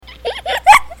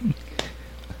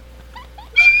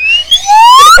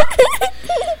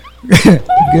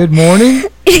Good morning,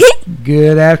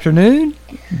 good afternoon,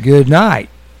 good night.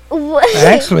 What?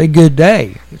 Actually, good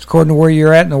day. It's according to where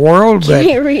you're at in the world. Can But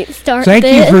you restart thank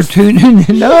this? you for tuning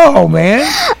in. No, man.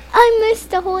 I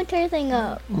messed the whole entire thing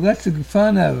up. Well, that's the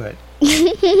fun of it.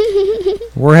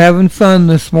 We're having fun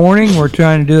this morning. We're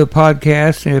trying to do a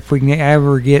podcast, and if we can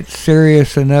ever get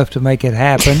serious enough to make it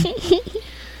happen.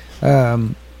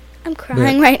 I'm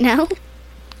crying right now.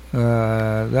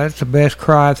 That's the best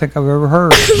cry I think I've ever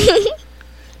heard.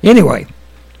 Anyway,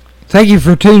 thank you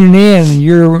for tuning in.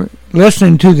 You're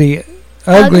listening to the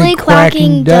Ugly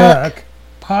Quacking Duck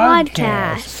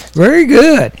podcast. Very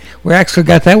good. We actually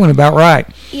got that one about right.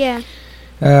 Yeah.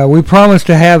 We promised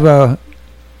to have a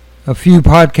few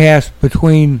podcasts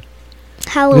between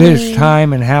Halloween. this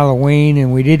time and Halloween,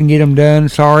 and we didn't get them done.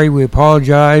 Sorry, we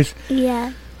apologize.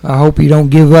 Yeah. I hope you don't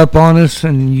give up on us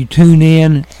and you tune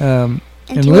in and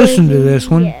listen to this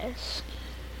one. Yes.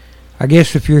 I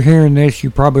guess if you're hearing this, you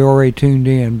probably already tuned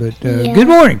in. But Yeah. good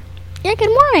morning. Yeah,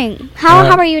 good morning.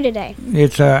 How are you today?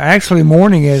 It's actually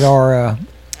morning at our...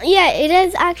 Yeah, it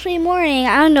is actually morning.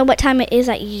 I don't know what time it is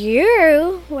at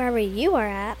wherever you are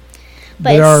at.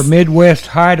 But our Midwest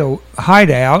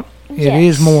hideout, it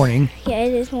is morning. Yeah,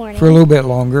 it is morning. For a little bit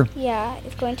longer. Yeah,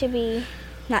 it's going to be,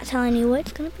 not telling you what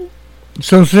it's going to be.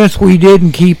 So since we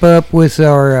didn't keep up with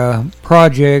our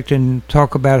project and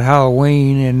talk about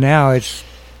Halloween, and now it's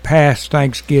past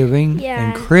Thanksgiving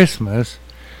and Christmas,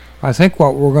 I think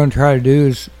what we're going to try to do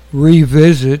is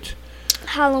revisit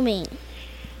Halloween.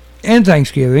 And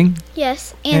Thanksgiving.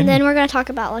 Yes, and then we're going to talk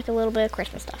about like a little bit of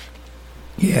Christmas stuff.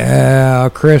 Yeah,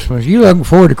 Christmas. You looking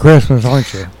forward to Christmas,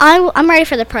 aren't you? I'm ready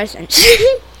for the presents.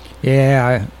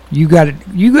 Yeah, you got it.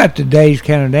 You got the days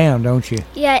counted down, don't you?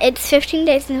 Yeah, it's 15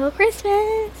 days until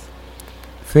Christmas.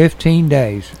 15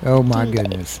 days. Oh my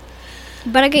goodness.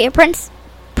 Better get your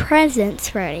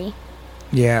presents ready.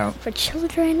 Yeah. For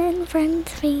children and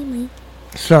friends, family.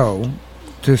 So,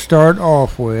 to start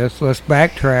off with, let's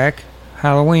backtrack.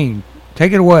 Halloween.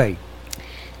 Take it away.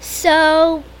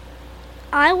 So,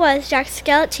 I was Jack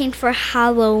Skellington for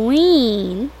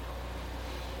Halloween.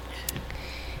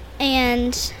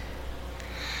 And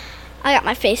I got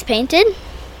my face painted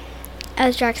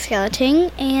as Jack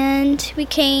Skellington. And we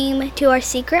came to our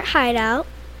secret hideout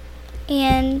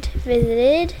and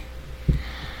visited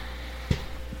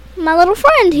my little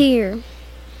friend here.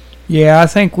 Yeah, I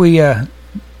think we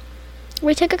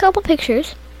took a couple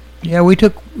pictures. Yeah, we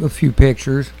took a few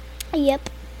pictures. Yep.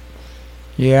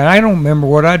 Yeah, I don't remember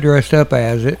what I dressed up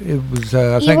as. It was,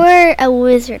 I think... You were a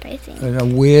wizard, I think. A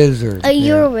wizard.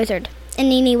 You were a wizard. And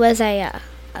Nini was I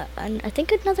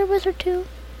think another wizard, too.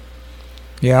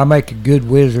 Yeah, I make a good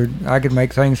wizard. I could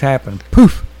make things happen.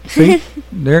 Poof! See?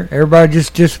 There, everybody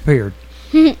just disappeared.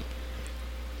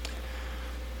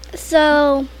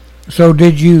 So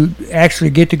did you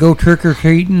actually get to go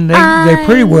trick-or-treating? They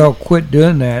pretty well quit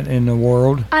doing that in the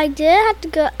world. I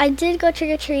did go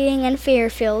trick-or-treating in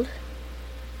Fairfield.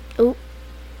 Oh.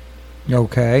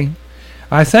 Okay.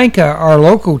 I think our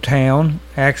local town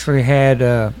actually had...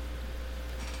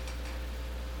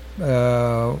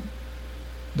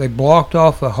 they blocked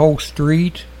off the whole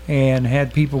street and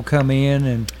had people come in,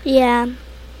 and... Yeah.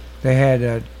 They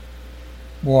had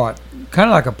kind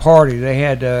of like a party. They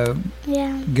had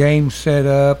games set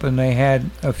up, and they had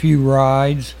a few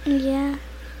rides. Yeah.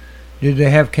 Did they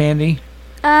have candy?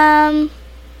 Yeah.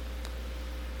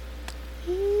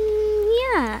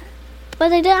 But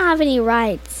they didn't have any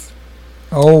rides.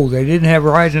 Oh, they didn't have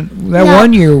rides? No.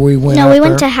 One year we went No, up we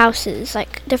went there. to houses,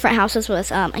 like different houses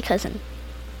with my cousin.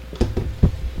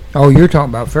 Oh, you're talking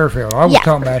about Fairfield. I was Yeah.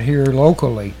 talking about here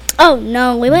locally. Oh,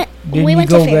 no, we went Didn't we you went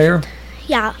go to Fairfield. there?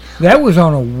 Yeah. That was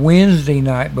on a Wednesday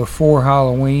night before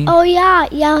Halloween. Oh, yeah,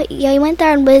 we went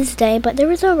there on Wednesday, but there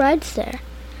was no rides there.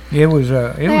 It was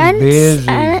busy.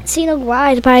 I didn't see no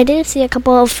rides, but I did see a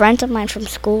couple of friends of mine from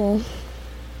school.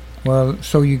 Well,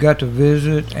 so you got to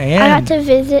visit and... I got to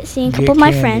visit, see a couple get of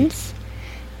my candy. friends.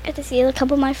 Got to see a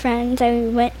couple of my friends. I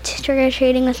went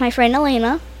trick-or-treating with my friend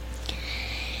Elena.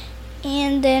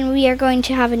 And then we are going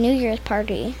to have a New Year's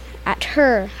party at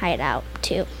her hideout,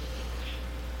 too.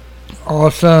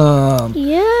 Awesome.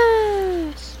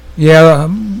 Yes. Yeah,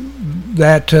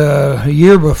 that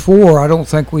year before, I don't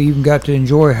think we even got to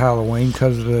enjoy Halloween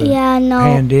because of the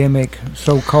pandemic,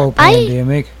 so-called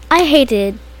pandemic. I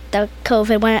hated the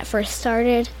COVID when it first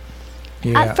started.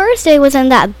 Yeah. At first, it wasn't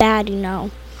that bad,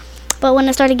 But when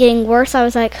it started getting worse, I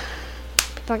was like,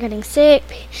 people are getting sick.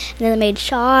 And then they made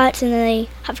shots, and then they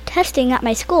have testing at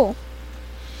my school.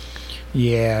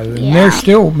 Yeah, and they're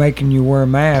still making you wear a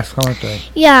mask, aren't they?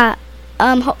 Yeah.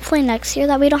 Hopefully next year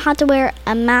that we don't have to wear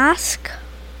a mask.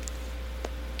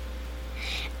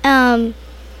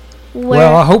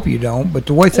 Well, I hope you don't, but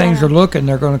the way things are looking,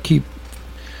 they're going to keep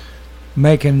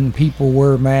making people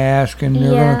wear masks, and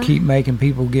they're going to keep making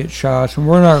people get shots, and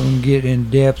we're not going to get in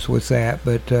depth with that,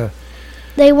 but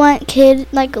they want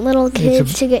little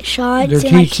kids to get shots. They're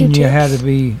teaching you how to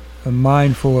be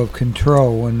mindful of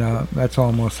control, and that's all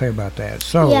I'm going to say about that.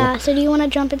 So so do you want to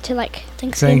jump into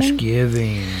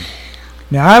Thanksgiving?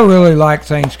 Now, I really like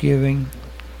Thanksgiving,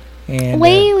 and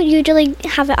we usually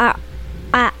have it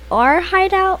at our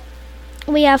hideout.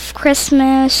 We have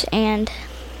Christmas and.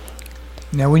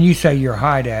 Now, when you say your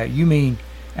hideout, you mean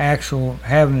actual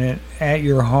having it at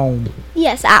your home?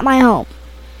 Yes, at my home.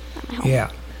 Yeah.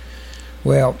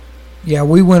 Well, yeah,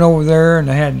 we went over there and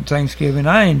had Thanksgiving.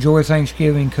 I enjoy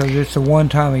Thanksgiving because it's the one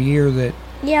time a year that...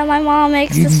 Yeah, my mom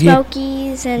makes the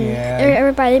smokies, and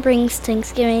everybody brings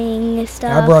Thanksgiving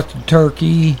stuff. I brought the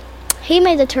turkey. He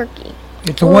made the turkey.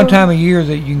 It's the one time a year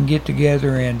that you can get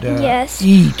together and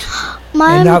eat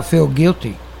and not feel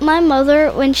guilty. My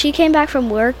mother, when she came back from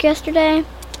work yesterday,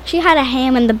 she had a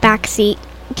ham in the back seat.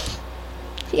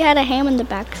 And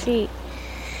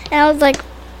I was like...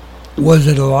 Was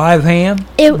it a live ham?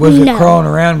 Was it crawling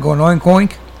around going oink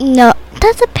oink? No,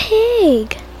 that's a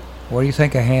pig. What do you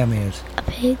think a ham is? A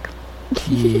pig.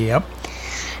 Yep.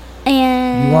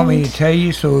 And... You want me to tell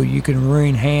you so you can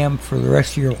ruin ham for the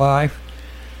rest of your life?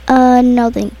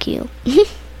 No, thank you.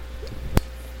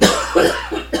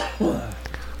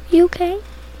 You okay?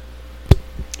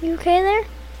 You okay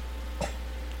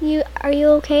there? Are you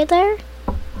okay there?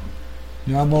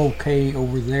 No, I'm okay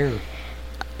over there.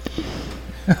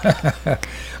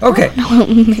 Okay.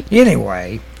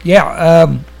 Anyway,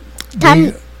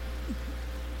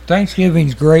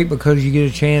 Thanksgiving's great because you get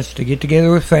a chance to get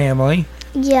together with family.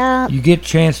 Yeah. You get a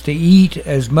chance to eat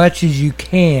as much as you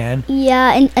can.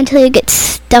 Yeah, and until you get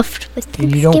stuffed with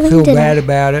Thanksgiving and you don't feel bad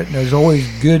about it. And there's always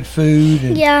good food.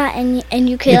 And and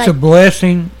you can. It's a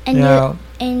blessing. And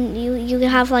you can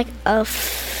have a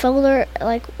folder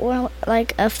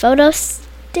a photo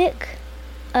stick.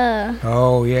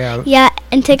 Oh yeah. Yeah,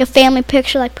 and take a family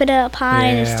picture. Put it up high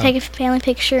and just take a family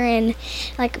picture and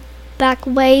back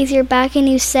ways you're back, and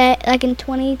you say in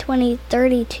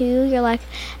 2032 you're like,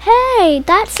 hey,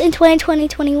 that's in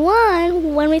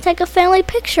 2021 when we take a family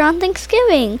picture on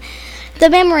Thanksgiving. The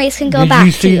memories can go back. Did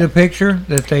you see the picture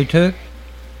that they took?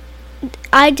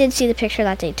 I did see the picture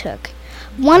that they took.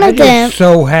 I just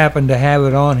so happened to have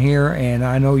it on here, and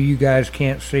I know you guys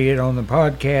can't see it on the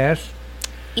podcast.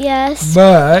 Yes,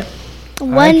 but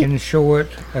I can show it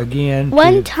again.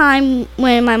 One time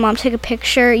when my mom took a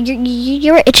picture,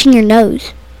 you were itching your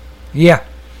nose. Yeah.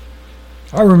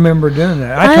 I remember doing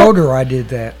that. I told her I did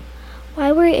that.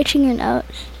 Why were you itching your nose?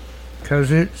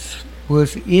 Because it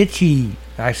was itchy.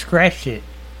 I scratched it.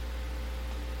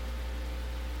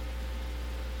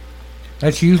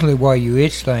 That's usually why you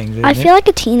itch things, isn't it? I feel like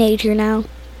a teenager now.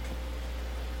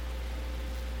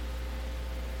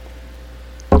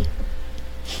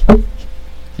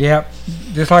 Yep,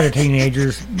 just like a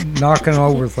teenager's knocking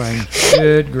over things.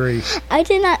 Good grief. I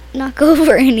did not knock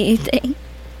over anything.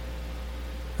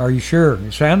 Are you sure?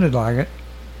 It sounded like it.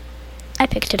 I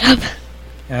picked it up.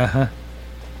 Uh-huh.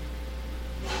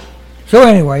 So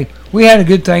anyway, we had a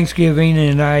good Thanksgiving,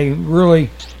 and I really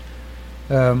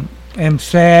am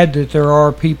sad that there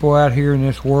are people out here in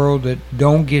this world that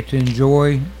don't get to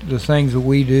enjoy the things that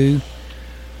we do.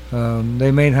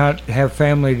 They may not have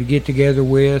family to get together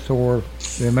with, or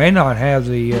they may not have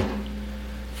the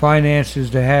finances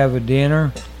to have a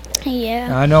dinner.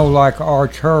 Yeah. I know, like our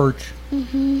church,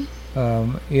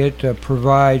 it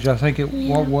provides, I think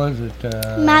what was it?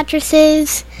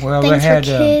 Mattresses, well, things they had,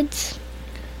 for kids.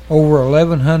 Over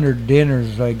 1,100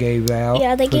 dinners they gave out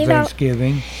they for gave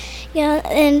Thanksgiving. Out. Yeah,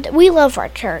 and we love our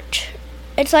church.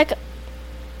 It's like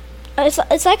our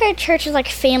church is like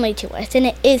family to us, and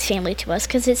it is family to us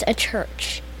because it's a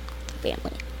church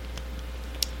family.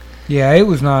 Yeah, it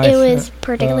was nice. It was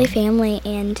particularly family,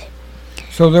 and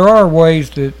so there are ways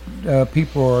that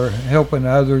people are helping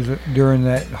others during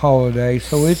that holiday.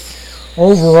 So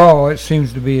overall it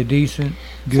seems to be a decent,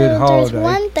 good holiday. There's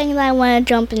one thing that I want to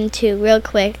jump into real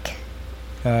quick.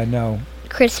 No.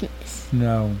 Christmas.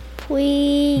 No.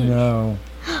 Please. No.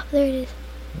 There it is.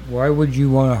 Why would you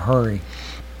want to hurry?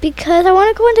 Because I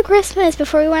want to go into Christmas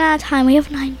before we run out of time. We have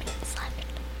 9 minutes left.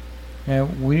 Yeah,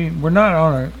 we're not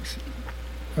on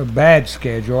a bad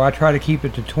schedule. I try to keep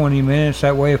it to 20 minutes.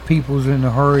 That way, if people's in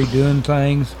a hurry doing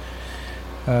things,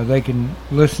 they can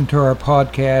listen to our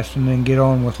podcast and then get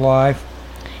on with life.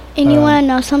 And you want to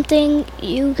know something?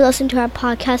 You can listen to our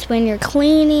podcast when you're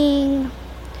cleaning,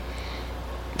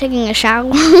 taking a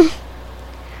shower,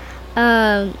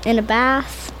 in a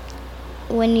bath,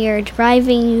 when you're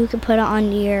driving, you can put it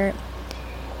on your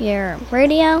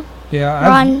radio.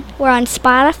 Yeah, We're on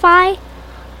Spotify,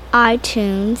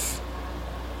 iTunes,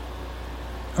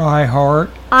 iHeart,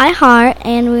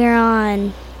 and we're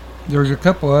on. There's a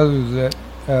couple others that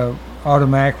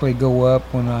automatically go up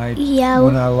when I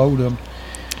load them.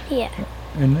 Yeah.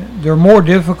 And they're more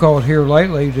difficult here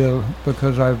lately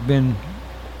because I've been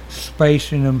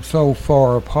spacing them so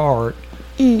far apart.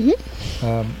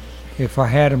 Mm-hmm. If I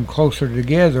had them closer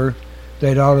together,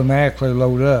 they'd automatically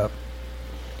load up.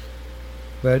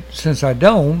 But since I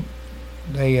don't,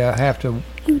 they have to.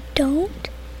 You don't?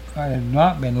 I have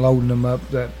not been loading them up.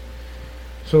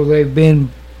 So they've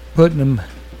been putting them.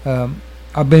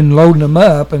 I've been loading them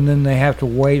up, and then they have to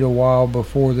wait a while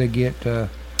before they get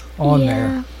on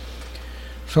there.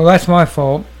 So that's my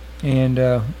fault, and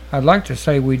I'd like to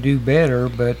say we do better,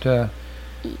 but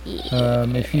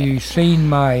if you've seen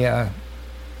my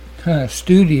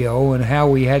studio and how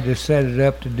we had to set it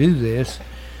up to do this,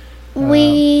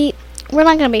 we're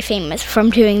not going to be famous from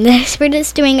doing this. We're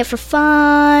just doing it for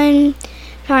fun,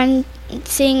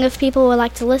 seeing if people would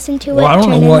like to listen to it. Well, I don't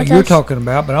know what you're talking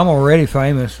about, but I'm already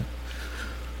famous.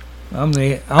 I'm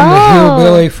the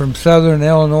hillbilly from Southern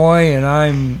Illinois, and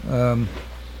I'm.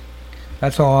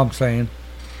 That's all I'm saying.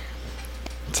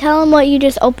 Tell them what you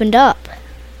just opened up.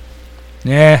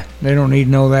 Yeah, they don't need to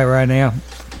know that right now.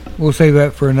 We'll save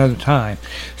that for another time.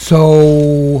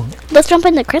 So let's jump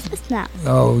into Christmas now.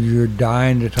 Oh, you're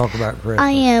dying to talk about Christmas. I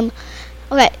am.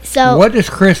 Okay, so what does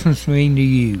Christmas mean to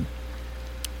you?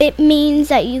 It means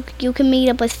that you can meet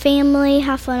up with family,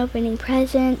 have fun opening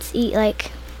presents, eat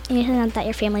like anything that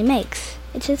your family makes.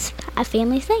 It's just a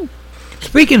family thing.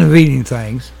 Speaking of eating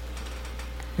things,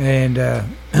 and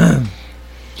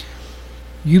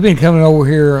you've been coming over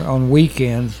here on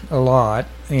weekends a lot,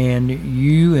 and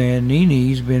you and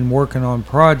Nini's been working on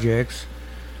projects,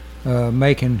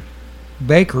 making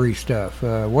bakery stuff.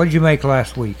 What did you make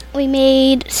last week? We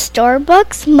made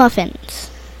Starbucks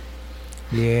muffins.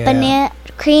 Yeah. Banana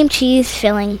cream cheese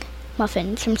filling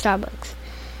muffins from Starbucks.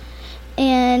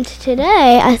 And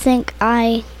today, I think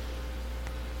I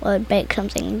would bake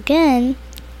something again.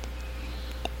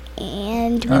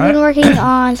 And we've been working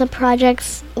on some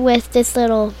projects with this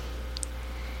little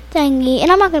thingy.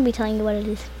 And I'm not going to be telling you what it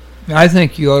is. I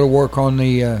think you ought to work on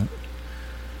the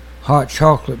hot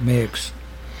chocolate mix.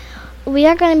 We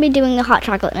are going to be doing the hot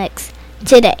chocolate mix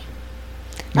today.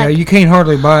 Now, you can't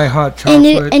hardly buy hot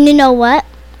chocolate. And you know what?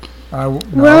 No.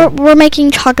 We're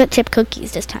making chocolate chip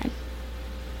cookies this time.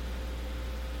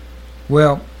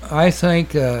 Well, I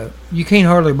think you can't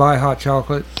hardly buy hot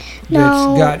chocolate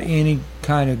that's got any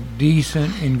kind of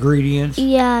decent ingredients.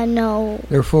 Yeah, no.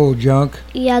 They're full of junk.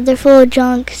 Yeah, they're full of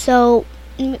junk. So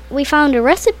we found a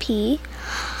recipe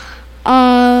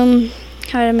how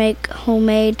to make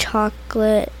homemade hot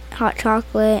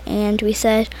chocolate, and we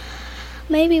said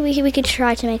maybe we could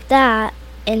try to make that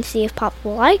and see if Pops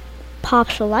will like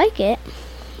it.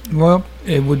 Well,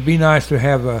 it would be nice to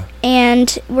have a.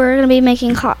 And we're gonna be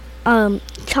making hot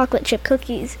chocolate chip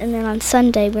cookies, and then on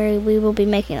Sunday we will be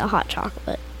making a hot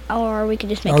chocolate. Or we could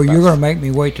just make. Oh, you're gonna make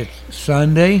me wait till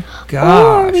Sunday? Gosh.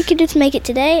 Or we could just make it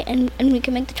today, and we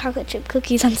can make the chocolate chip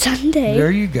cookies on Sunday.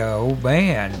 There you go,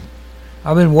 man.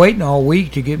 I've been waiting all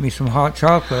week to get me some hot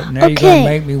chocolate. Now you're gonna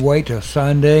make me wait till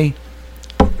Sunday.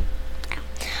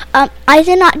 I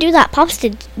did not do that. Pops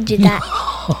did that.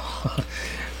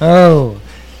 Oh.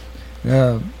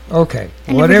 Okay.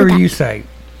 Whatever you say.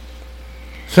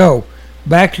 So,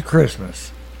 back to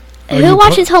Christmas. Who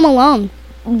watches Home Alone?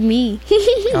 Me.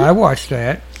 I watched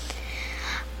that.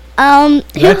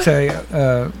 That's I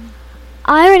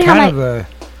already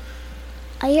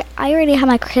have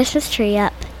my Christmas tree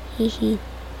up. Hee.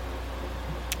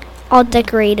 All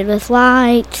decorated with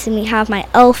lights, and we have my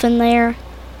elf in there.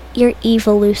 You're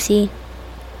evil, Lucy.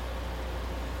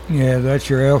 Yeah, that's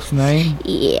your elf's name?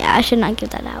 Yeah, I should not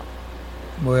give that out.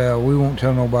 Well, we won't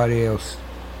tell nobody else.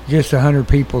 Just 100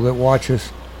 people that watch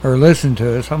us or listen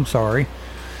to us. I'm sorry.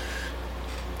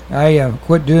 I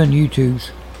quit doing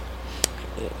YouTubes.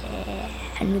 Yeah,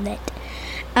 I knew that.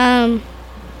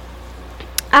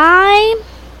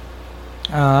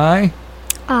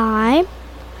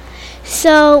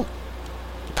 So,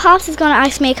 Pops is going to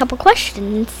ask me a couple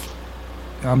questions.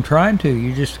 I'm trying to.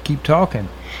 You just keep talking.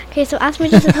 Okay, so ask me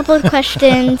just a couple of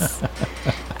questions.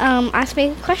 Ask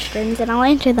me questions and I'll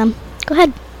answer them. Go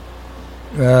ahead.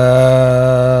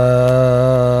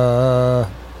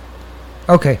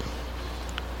 Okay.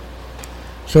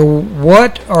 So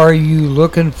what are you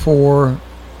looking for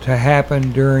to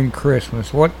happen during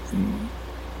Christmas? What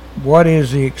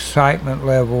is the excitement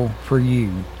level for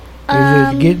you?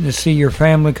 Is it getting to see your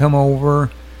family come over?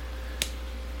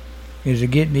 Is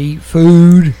it getting to eat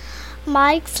food?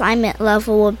 My excitement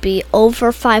level would be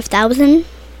over 5,000.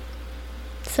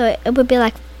 So it would be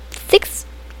like 6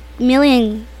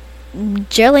 million,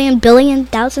 jillion, billion,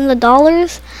 thousands of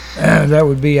dollars. That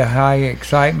would be a high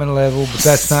excitement level, but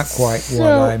that's not quite what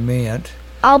I meant.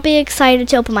 I'll be excited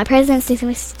to open my presents, to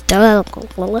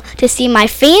see my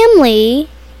family,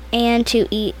 and to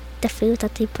eat the food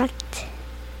that they brought.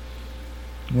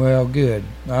 Well, good.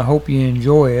 I hope you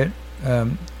enjoy it.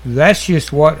 That's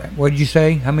just what'd you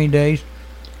say? How many days?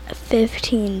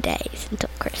 15 days until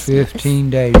Christmas. 15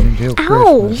 days until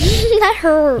Ow, Christmas. that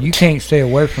hurt. You can't stay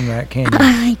away from that, can you?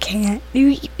 I can't.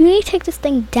 You need to take this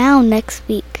thing down next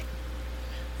week.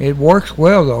 It works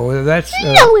well, though. That's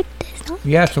No, it does not.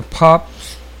 yeah, it's a pop.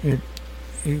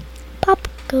 Pop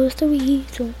goes the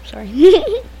weasel. Sorry.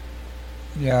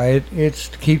 Yeah, it's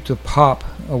to keep the pop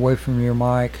away from your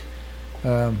mic.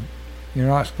 You're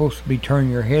not supposed to be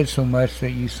turning your head so much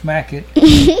that you smack it.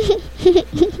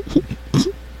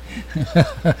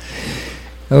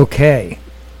 Okay.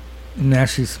 Now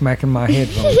she's smacking my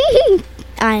headphone.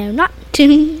 I am not.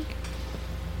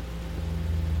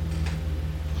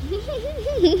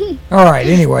 All right,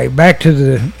 anyway, back to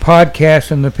the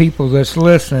podcast and the people that's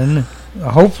listening.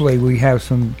 Hopefully we have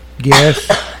some guests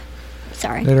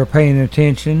Sorry. that are paying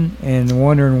attention and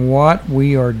wondering what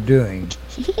we are doing.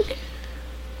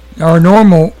 Our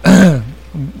normal,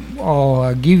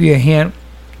 I'll give you a hint,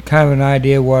 kind of an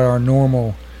idea what our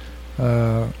normal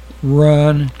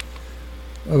run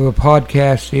of a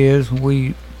podcast is.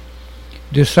 We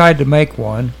decide to make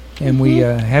one, and we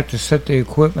have to set the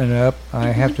equipment up. I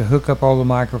have to hook up all the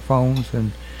microphones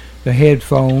and the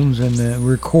headphones and the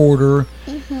recorder,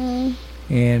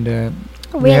 and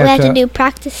We have to do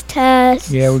practice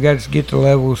tests. yeah, we got to get the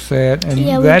levels set, and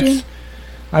Yeah, we that's. do.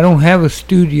 I don't have a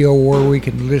studio where we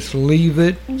can just leave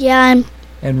it Yeah,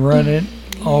 and run it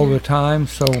all the time,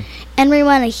 so and we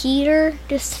run a heater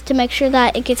just to make sure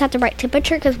that it gets at the right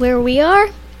temperature, because where we are,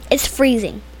 it's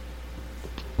freezing.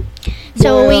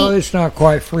 So well, it's not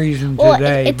quite freezing Well,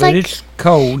 today, it's but like- it's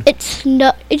cold. it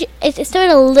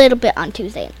started a little bit on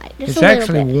Tuesday night. Just It's a little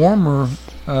actually bit. warmer.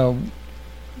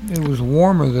 It was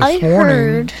warmer this I morning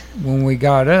heard- when we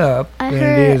got up I than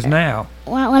heard- it is now.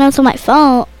 When I was on my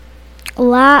phone,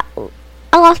 I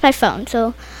lost my phone.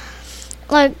 So,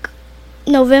 like,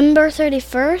 November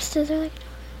 31st, is there like...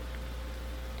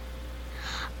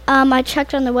 I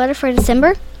checked on the weather for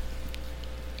December.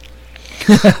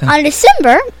 On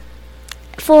December,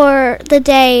 for the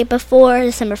day before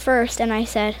December 1st, and I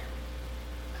said,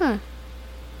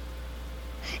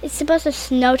 it's supposed to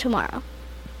snow tomorrow.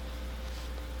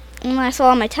 And I saw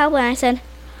on my tablet, and I said,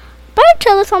 better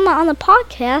tell this on the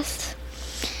podcast.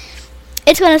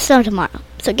 It's going to snow tomorrow.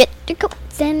 So get your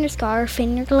coats and your scarf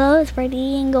and your gloves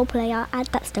ready and go play out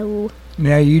at that stove.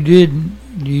 Now you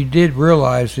did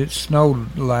realize it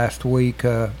snowed last week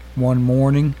one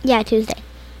morning, Yeah, Tuesday.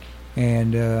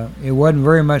 and it wasn't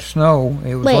very much snow.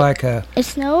 It was Wait. like a It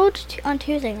snowed on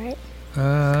Tuesday, right?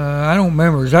 I don't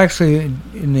remember. It was actually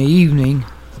in the evening.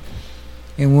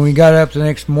 And when we got up the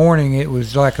next morning, it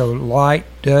was like a light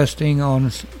dusting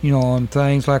on, on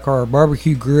things like our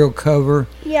barbecue grill cover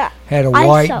Yeah. had a I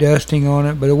white saw- dusting on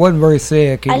it, but it wasn't very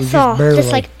thick. It I was saw just barely.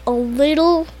 just like a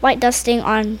little white dusting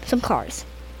on some cars.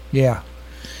 Yeah.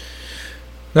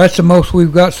 That's the most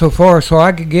we've got so far, so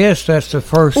I could guess that's the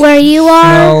first Where you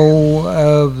are, snow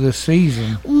of the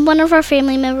season. one of our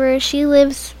family members, she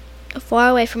lives far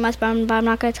away from us, but I'm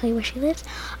not going to tell you where she lives.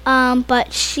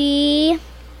 But she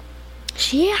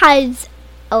hides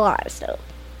a lot of snow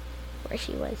where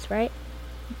she was, right?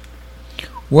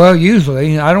 Well,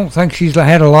 usually, I don't think she's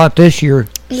had a lot this year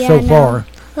Yeah, so no. far.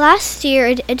 Last year,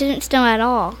 it didn't snow at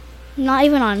all. Not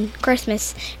even on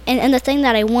Christmas. And the thing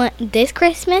that I want this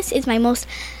Christmas is my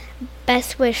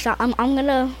best wish. So I'm going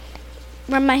to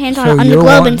rub my hands So on the you're globe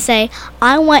wanting- and say,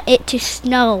 I want it to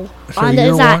snow So on the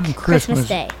you're exact wanting Christmas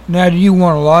day. Now, do you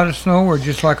want a lot of snow or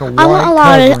just like a white I want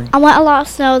covering? I want a lot of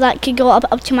snow that could go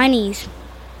up to my knees.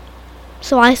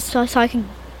 So I can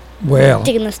Well,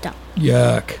 dig in the snow.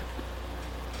 yuck.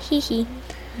 Hee hee.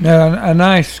 Now, a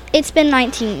nice It's been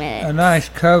 19 minutes. A nice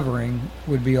covering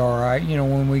would be all right.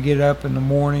 When we get up in the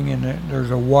morning and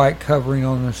there's a white covering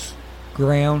on this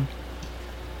ground.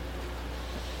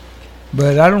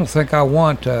 But I don't think I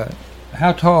want.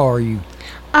 How tall are you?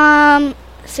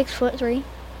 6'3".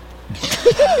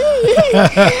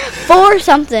 4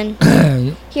 something.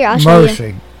 Here, I'll show you.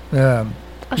 Mercy. I'll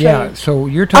show Yeah. you. So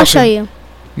you're talking. I'll show you.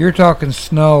 You're talking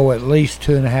snow at least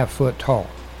 2.5 foot tall.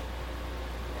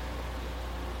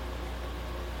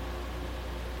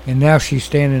 And now she's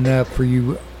standing up for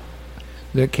you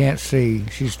that can't see.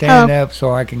 She's standing up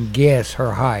so I can guess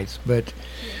her height. But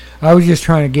I was just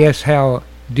trying to guess how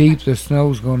deep the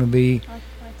snow's going to be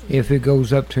if it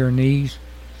goes up to her knees.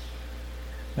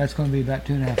 That's going to be about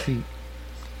 2.5 feet.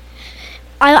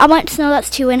 I want snow that's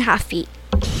 2.5 feet.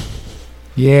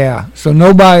 Yeah, so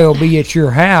nobody will be at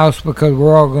your house because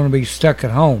we're all going to be stuck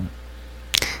at home.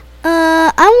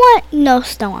 I want no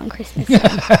snow on Christmas.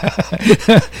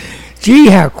 Gee,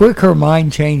 how quick her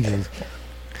mind changes.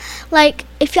 Like,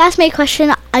 if you ask me a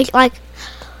question,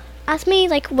 ask me,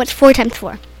 what's 4 times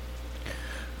 4?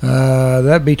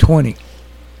 That'd be 20.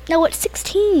 No, it's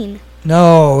 16.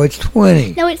 No, it's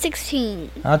 20. No, it's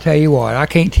 16. I'll tell you what, I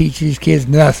can't teach these kids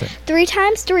nothing. 3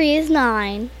 times 3 is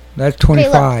 9. That's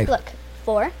 25. Okay, look.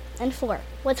 4 and 4.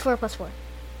 What's 4 plus 4?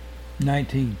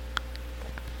 19.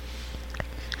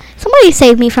 Somebody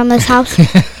save me from this house.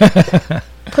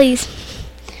 Please.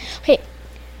 Okay,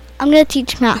 I'm going to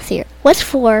teach math here. What's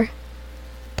 4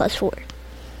 plus 4?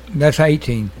 That's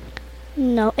 18.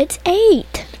 No, it's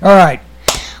 8. All right.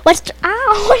 Ow,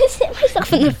 I just hit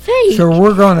myself in the face. So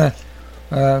we're going to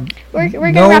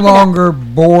we're no longer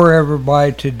bore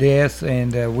everybody to death,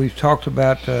 and we've talked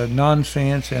about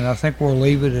nonsense, and I think we'll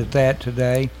leave it at that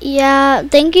today. Yeah,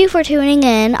 thank you for tuning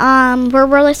in. We're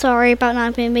really sorry about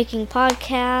not being making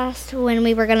podcasts when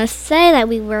we were going to say that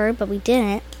we were, but we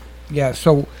didn't. Yeah,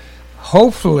 so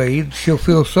hopefully she'll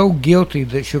feel so guilty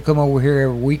that she'll come over here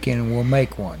every weekend and we'll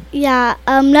make one. Yeah,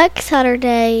 next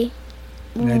Saturday...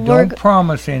 Now, don't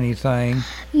promise anything.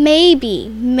 Maybe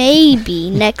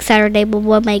next Saturday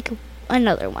we'll make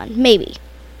another one. Maybe.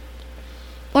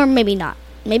 Or maybe not.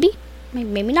 Maybe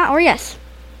not, or yes.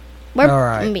 All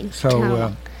right.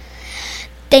 So,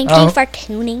 thank you for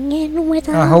tuning in with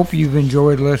us. I hope you've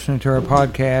enjoyed listening to our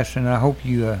podcast, and I hope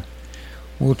you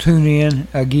will tune in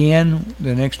again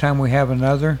the next time we have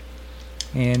another.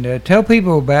 And tell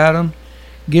people about them.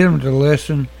 Get them to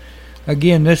listen.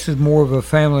 Again, this is more of a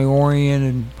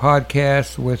family-oriented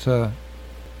podcast with,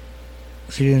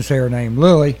 she didn't say her name,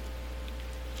 Lily.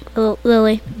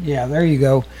 Lily. Yeah, there you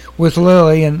go. With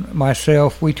Lily and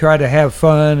myself, we try to have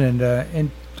fun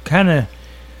and kind of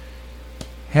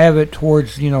have it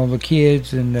towards, the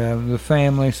kids and the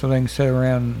family so they can sit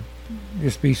around and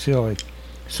just be silly.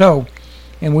 So,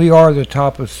 and we are the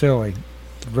top of silly.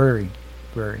 Very,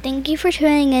 very. Thank you for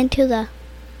tuning into the...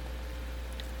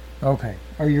 Okay.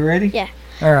 Are you ready? Yeah.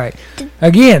 All right.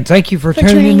 Again, thank you for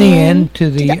tuning in to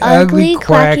the Ugly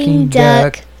Quacking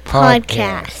Duck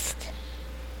podcast.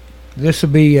 This will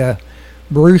be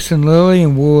Bruce and Lily,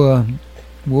 and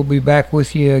we'll be back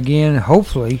with you again,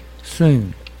 hopefully,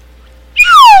 soon.